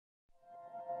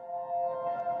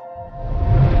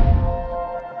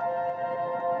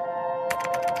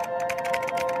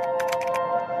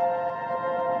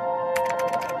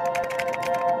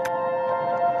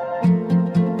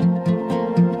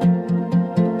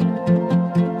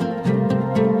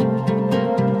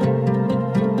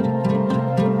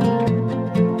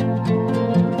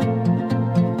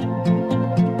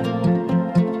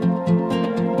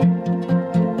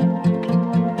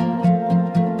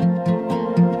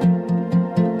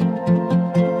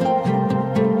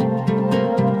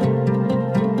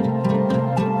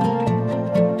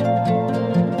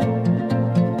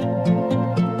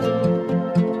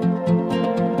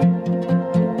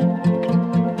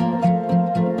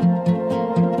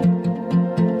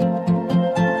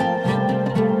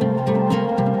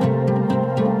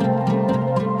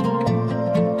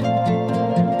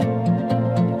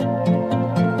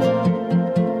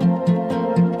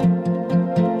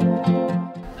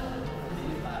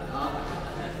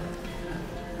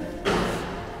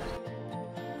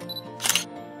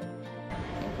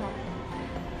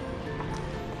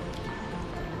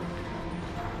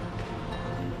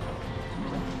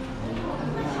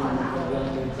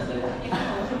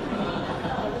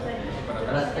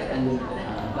Yes,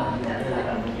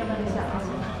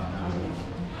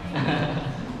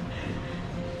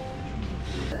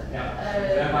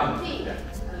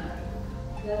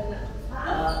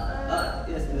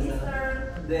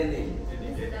 Mr. Danny.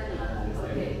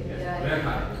 Okay.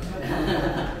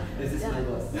 This is my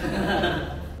boss.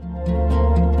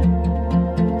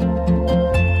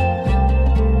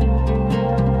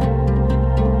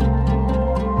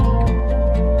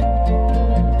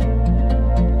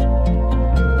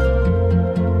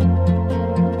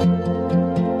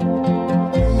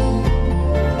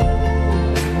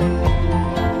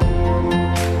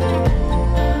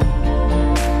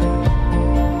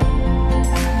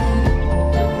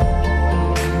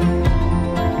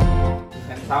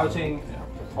 Shaoxing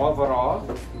overall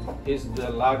is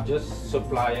the largest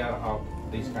supplier of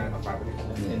these kind of fabrics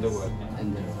in the world.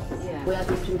 Yeah. We are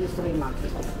the 23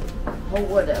 markets. Whole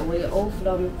world, we all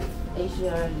from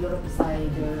Asia, Europe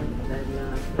side, then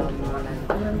from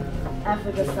even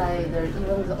Africa side,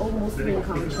 even the all Muslim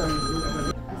country.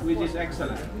 Which is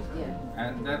excellent. Yeah.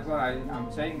 And that's why I'm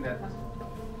saying that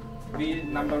be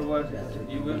number one,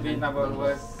 you will be number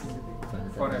one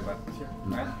forever.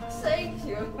 Right? Thank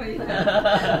you.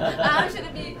 I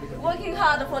should be working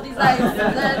hard for design.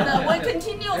 Then we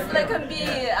continuously can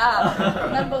be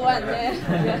number one.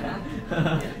 Yeah.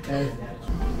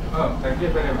 Oh, thank you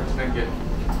very much. Thank you.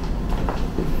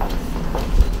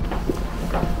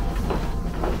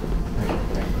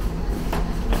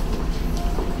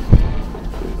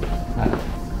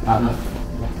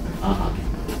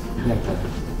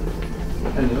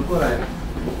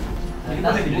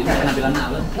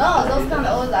 No, those kind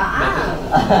of old are.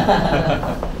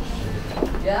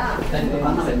 Yeah.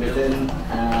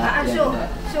 I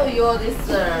show you this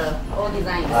old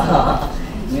design.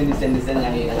 Ini desain-desain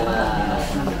yang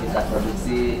kita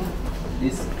produksi.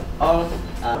 This all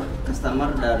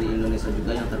customer dari Indonesia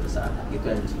juga yang terbesar, gitu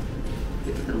ya.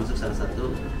 Itu termasuk salah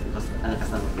satu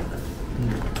customer kita.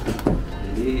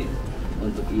 Jadi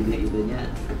untuk ide-idenya,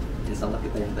 insya Allah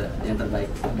kita yang terbaik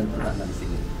dan pertama di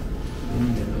sini.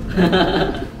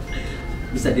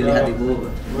 Bisa dilihat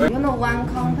Ibu. You know, one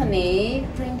company,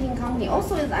 printing company,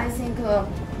 also is I think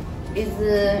is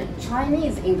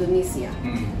Chinese Indonesia.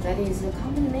 That is the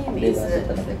company name is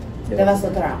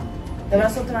Devasutra.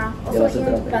 Also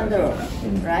in Bandung,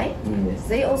 right?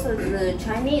 Yes. They also the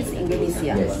Chinese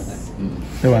Indonesia. Yes.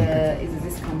 Is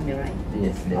this company, right?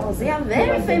 Yes. Oh, they are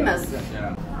very famous.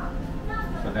 Yeah.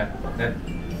 So that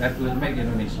will make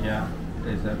Indonesia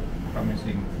is a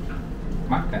promising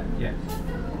market. Yes.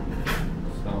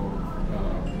 So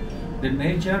the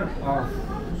nature of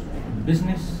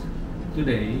business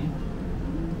today,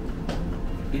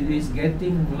 it is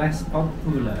getting less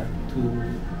popular to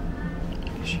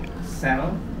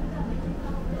sell,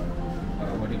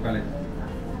 what do you call it,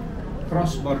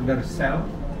 cross-border sell,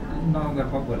 no longer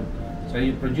popular. So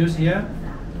you produce here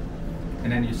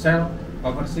and then you sell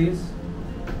overseas.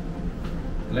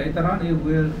 Later on it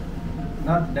will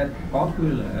not that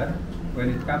popular when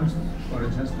it comes, for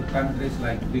instance, to countries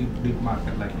like big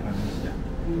market like Indonesia.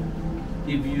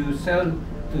 If you sell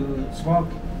to small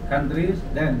countries,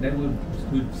 then they would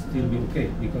still be okay,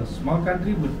 because small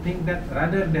country would think that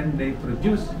rather than they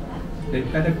produce, they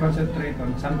better concentrate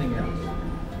on something else.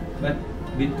 But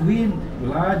between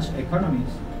large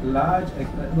economies,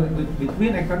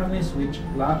 between economies with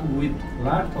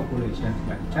large populations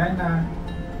like China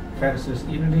versus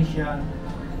Indonesia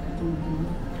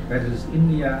versus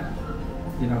India,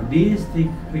 you know, these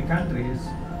three countries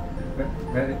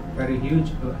very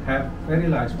huge, have very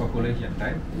large population,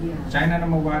 right? Yeah. China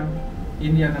number 1,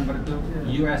 India number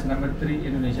 2, US number 3,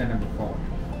 Indonesia number 4.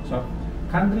 So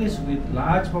countries with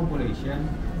large population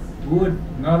would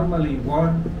normally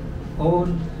want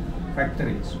own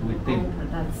factories within.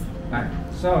 Right.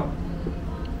 So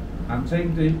I'm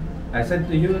saying I said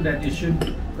to you that you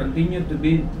should continue to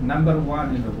be number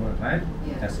 1 in the world, right?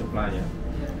 Yeah. As supplier.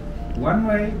 One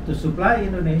way to supply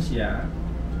Indonesia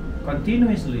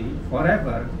continuously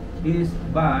forever is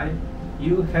by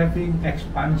you having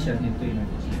expansion into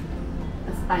Indonesia.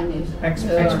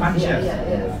 Expansion.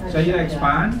 So you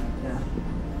expand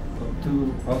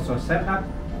to also set up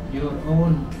your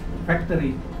own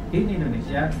factory in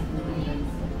Indonesia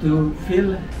to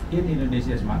fill in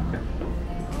Indonesia's market.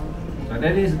 So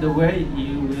that is the way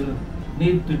you will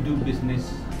need to do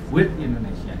business with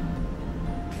Indonesia.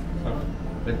 So,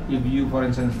 but if you, for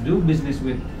instance, do business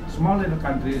with small little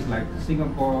countries like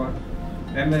Singapore,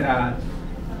 Emirates,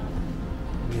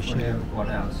 what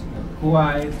else?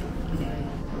 Kuwait,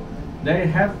 they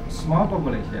have small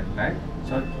population, right?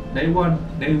 So they will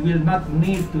not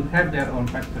need to have their own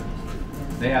factories.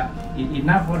 They are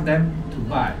enough for them to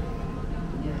buy.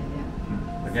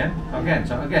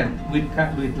 So again,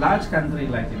 with large country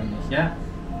like Indonesia,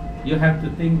 you have to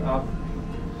think of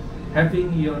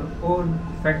having your own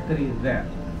factory there.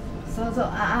 So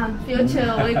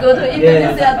future we go to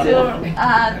Indonesia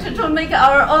to make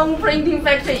our own printing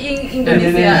factory in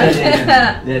Indonesia.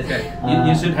 Yes.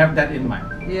 You should have that in mind.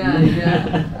 Yes.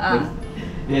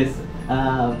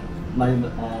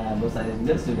 Bos saya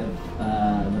juga sudah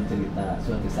bercerita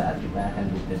suatu saat kita akan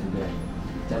buka juga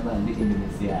cabang di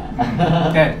Indonesia.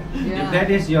 Okay. If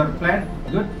that is your plan,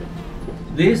 good.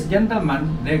 These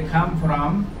gentlemen, they come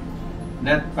from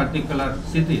that particular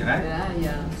city, right?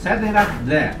 Set it up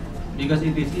there because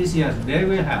it is easier. They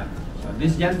will help. So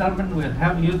this gentleman will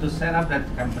help you to set up that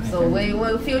company. So we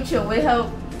will future we have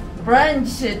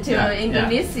branch to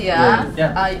Indonesia.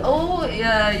 All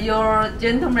your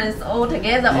gentlemen all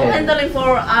together, all handling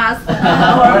for us.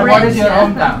 Our What is your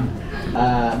hometown?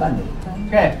 Bandung.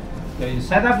 Okay. So you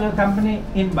set up your company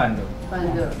in Bandung.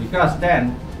 Because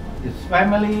then his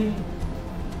family,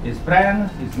 his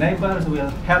friends, his neighbors will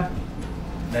help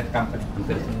that company.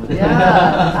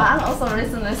 And also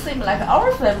recently seem like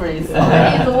our family. So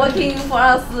he's working for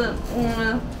us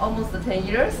almost 10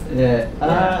 years. Yes,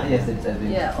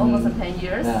 exactly. Yeah, almost 10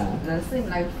 years. That seem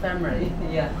like family.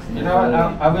 Yeah. You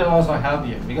know, I will also help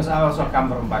you because I also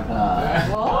come from Bandung.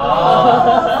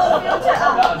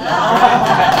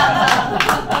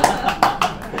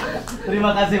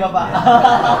 Terima kasih Bapak.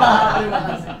 Terima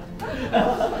kasih.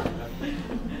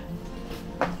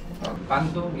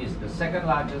 Bandung is the second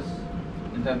largest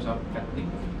in terms of ethnic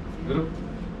group,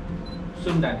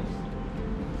 Sundanese.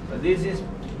 So this is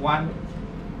one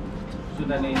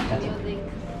Sundanese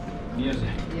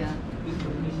music. Yeah.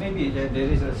 Maybe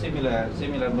there is a similar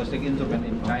music instrument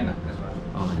in China as well.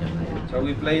 Oh, So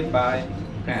we play it by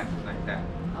hand like that.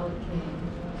 Okay.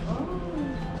 Oh,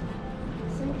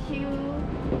 thank you.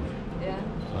 Yeah.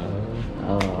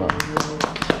 Oh.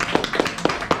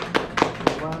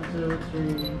 1, 2,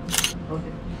 3.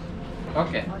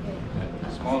 Okay.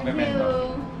 Small Thank memento.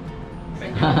 you.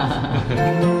 Thank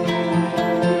you.